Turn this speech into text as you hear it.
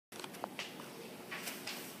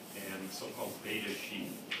the so-called beta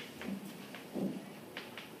sheet.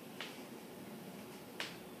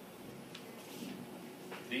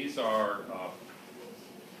 These are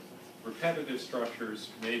repetitive structures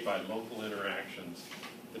made by local interactions,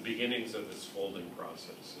 the beginnings of this folding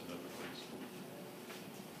process, in other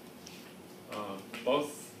words.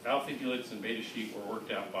 Both alpha helix and beta sheet were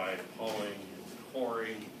worked out by Pauling and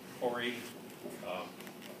Corey.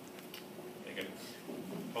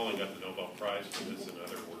 Pauling got the Nobel Prize for this and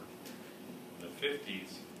other work in the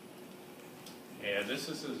 50s. And this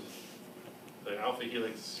is the alpha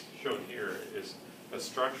helix shown here is a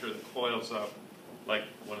structure that coils up like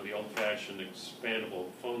one of the old-fashioned expandable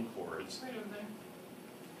phone cords. Right over there.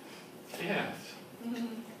 Yes.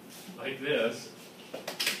 Like this.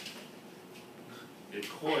 It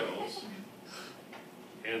coils,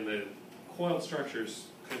 and the coiled structures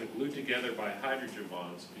kind of glued together by hydrogen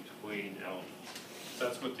bonds between elements.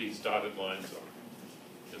 That's what these dotted lines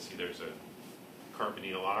are. You'll see there's a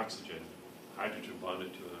carbonyl oxygen hydrogen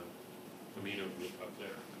bonded to an amino group up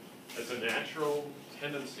there. It's a natural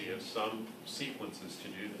tendency of some sequences to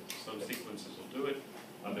do this. Some sequences will do it,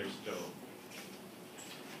 others don't.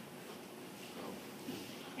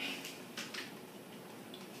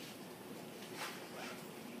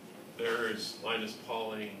 There's Linus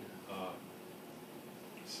Pauling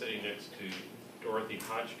sitting next to Dorothy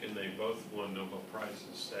Hodgkin. They both won Nobel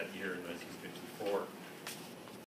Prizes that year in 1954.